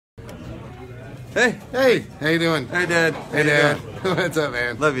Hey. Hey, how you doing? Hey, Dad. Hey, Dad. What's up,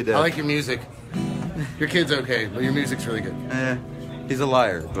 man? Love you, Dad. I like your music. Your kid's okay, but your music's really good. He's a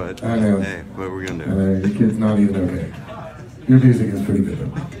liar, but I know. hey, what are we gonna do? Your kid's not even okay. Your music is pretty good,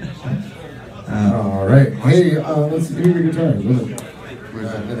 though. All right. Hey, let's hear your guitar.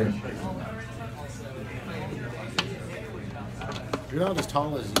 You're not as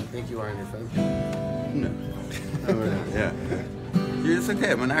tall as you think you are in your phone. No. Yeah. It's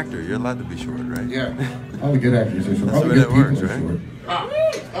okay. I'm an actor. You're allowed to be short, right? Yeah. All the good actors are short. That's All the the way good that works, people are right? short. I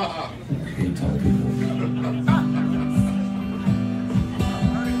hate tall people.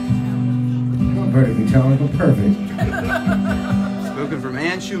 Not vertically talented, but perfect. Spoken from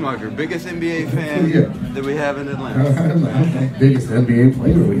Ann Schumacher, biggest NBA fan that we have in Atlanta. I'm the biggest NBA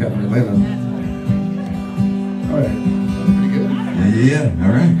player we have in Atlanta. All right. That's pretty good. Yeah.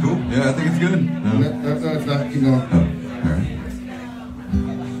 All right. Cool. Yeah, I think it's good. No, it's not. Keep going. Oh, all right.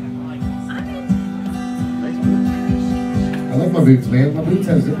 I like my boots, man. My boots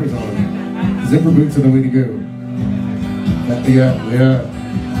have zippers on them. Zipper boots are the way to go. Yeah.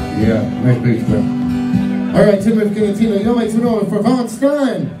 Nice boots, bro. All right, Roof Cantina, you'll make some noise for Von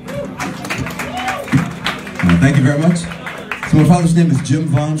Stein. Thank you very much. So my father's name is Jim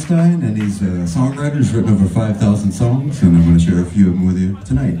Von Stein, and he's a songwriter. He's written over 5,000 songs, and I'm going to share a few of them with you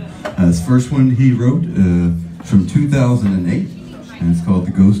tonight. His first one he wrote from 2008, and it's called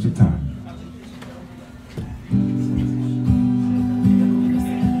The Ghost of Time.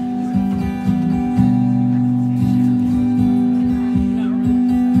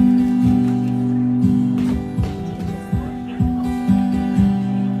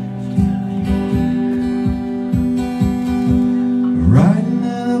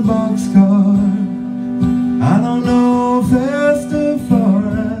 I don't know fast or far,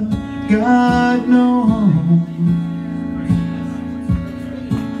 I've got no home.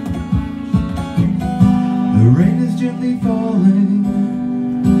 The rain is gently falling,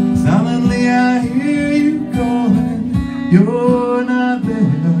 silently I hear you calling, you're not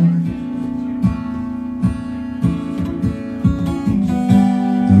there.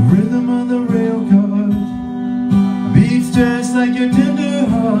 The rhythm of the rail cars beats just like your tender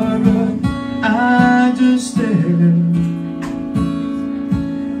heart, but I just stare.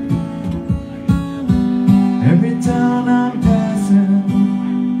 Every town I'm passing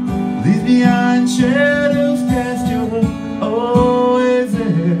leaves behind shadows cast, you're always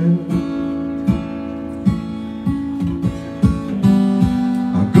there.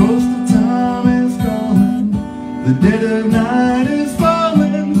 A ghost of time is calling, the dead of night is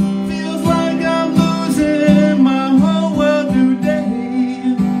falling, feels like I'm losing my whole world today.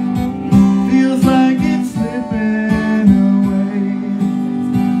 Feels like it's slipping away.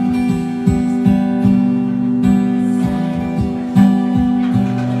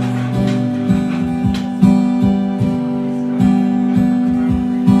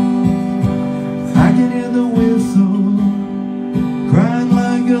 I can hear the whistle crying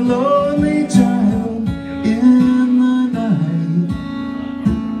like a lonely child in the night.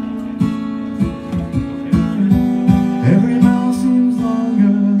 Every mile seems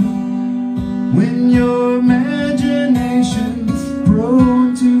longer when your imagination's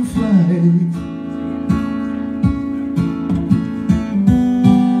prone to flight.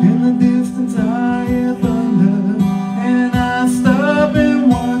 In the distance I hear thunder, and I stop and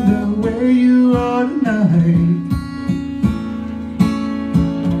wonder where you are tonight.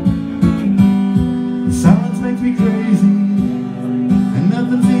 The silence makes me crazy, and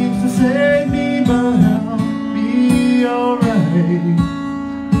nothing seems to save me, but I'll be alright.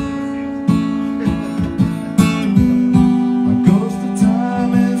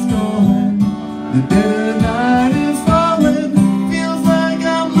 The dead of night is falling, feels like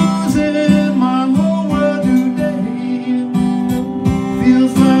I'm losing my whole world today.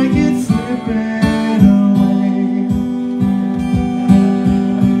 Feels like it's slipping away.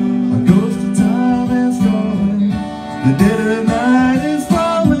 A ghost of time is calling, the dead of night is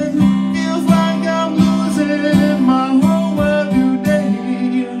falling, feels like I'm losing my whole world today.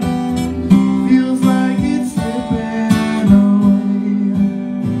 Feels like it's slipping away.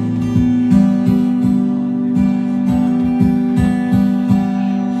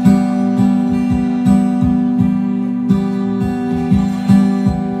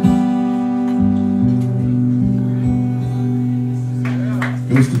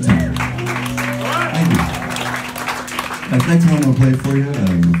 Ghost of Time. Thank you. This next one I'll play for you,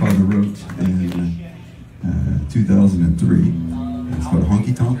 my father wrote in 2003. It's called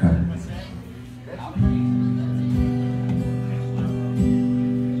Honky Tonk High.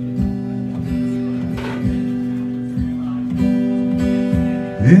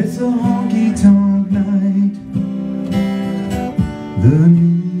 It's a honky tonk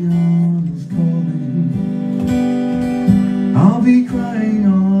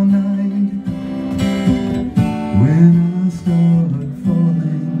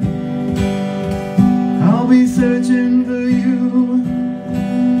falling. I'll be searching for you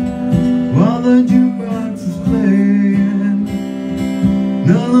while the jukebox is playing.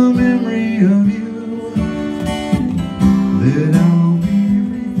 Another memory of you that I'll be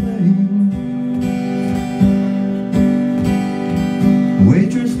replaying.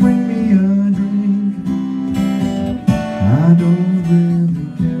 Waitress, bring me a drink. I don't really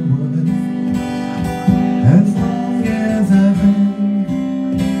care what, as long as I drink.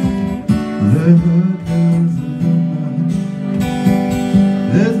 The hood doesn't do much.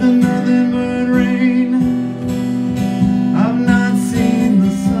 There's been nothing but rain. I've not seen the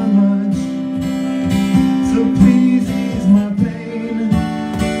sun much, so please ease my pain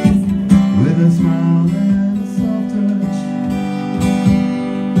with a smile and a soft touch.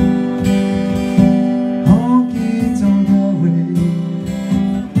 Honky tonk highway,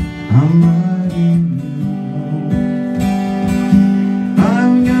 I'm riding you home.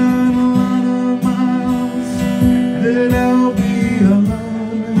 I've got a lot of miles that I'll be alone.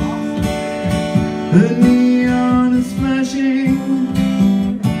 The neon is flashing,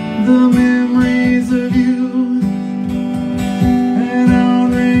 the memories of you, and I'll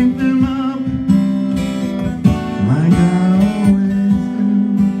drink them up like I always do.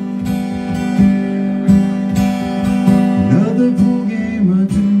 Another pool game or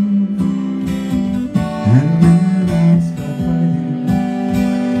two, and then I'll stop fighting.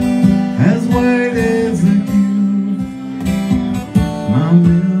 As white as a cube, my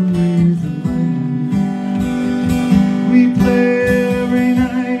memories of mine. We play every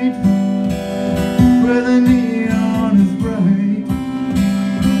night where the neon is bright.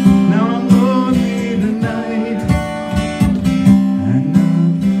 Now I'm lonely tonight, and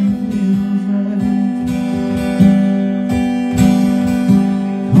nothing feels right.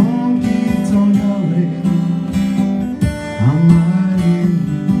 Honky tonk highway, I'm riding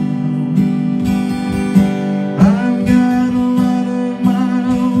you home. I've got a lot of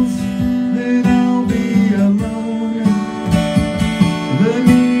miles that I'll be alone. The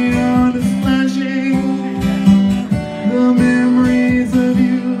neon is flashing, the memories of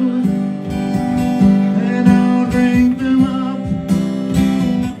you, and I'll drink them up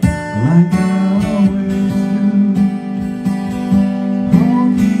like I always do.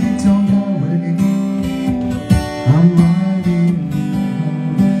 Honky tonk highway, I'm riding you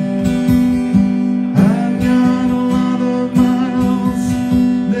home. I've got a lot of miles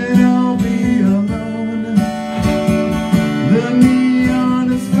that I'll be alone. The neon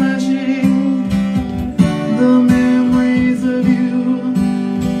is flashing, the memories of you,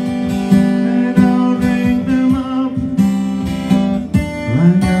 and I'll drink them up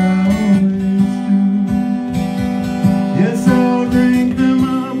like I always do. Yes, I'll drink them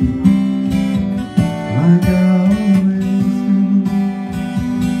up like I always do.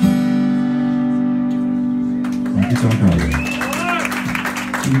 Thank you so much.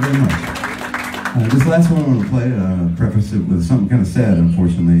 Thank you very much. This last one I want to play, preface it with something kind of sad,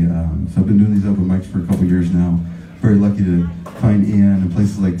 unfortunately. So I've been doing these open mics for a couple years now. Very lucky to find Ian and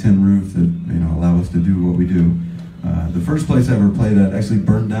places like Tin Roof that allow us to do what we do. The first place I ever played at actually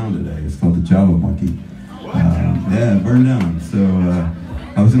burned down today. It's called the Java Monkey. Yeah, it burned down. So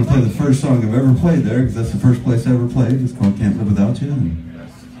I was going to play the first song I've ever played there because that's the first place I ever played. It's called Can't Live Without You,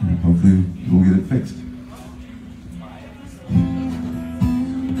 and hopefully we'll get it fixed.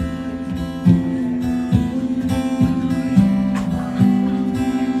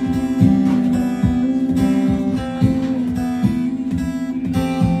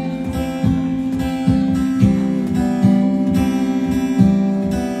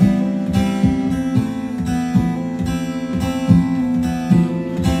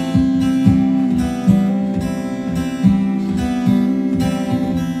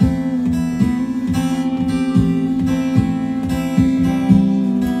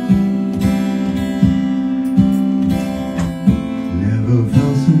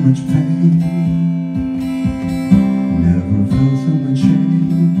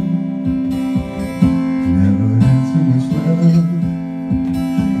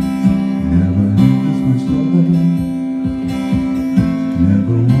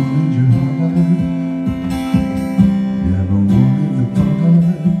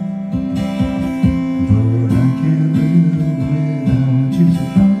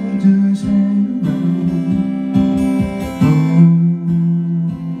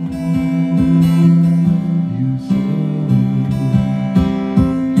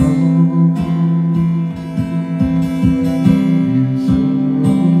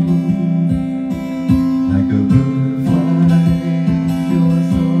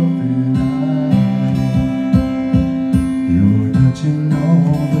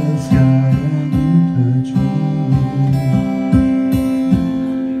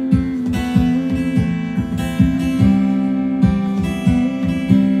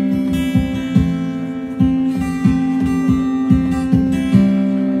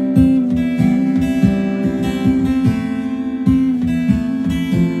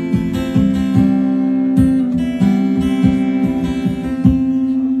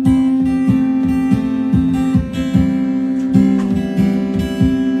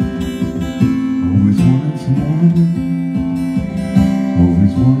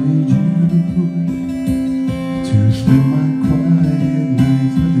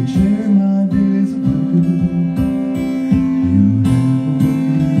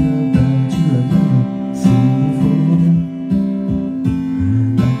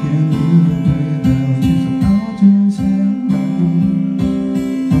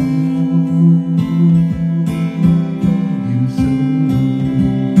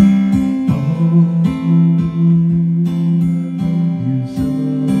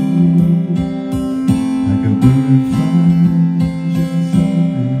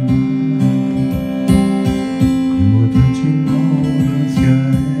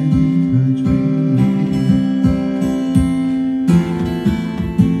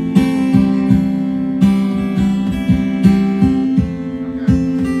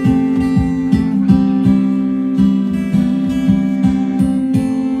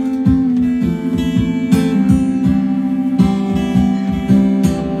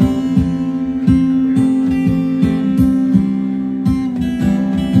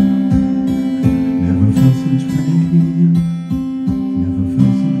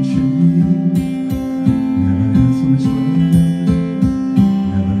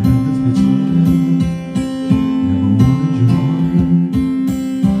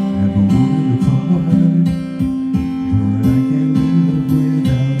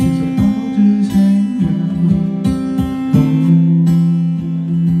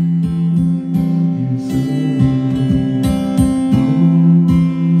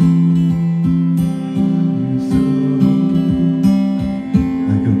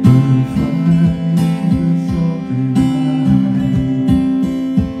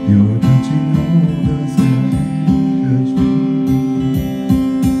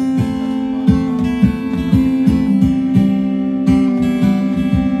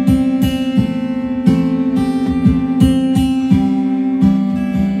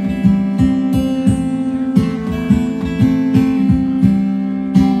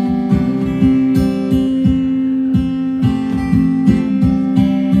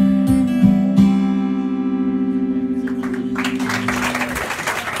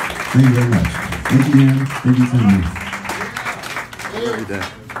 Thank you very much. Thank you, Dan. Thank you, Stein. Love you,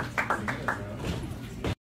 Dan.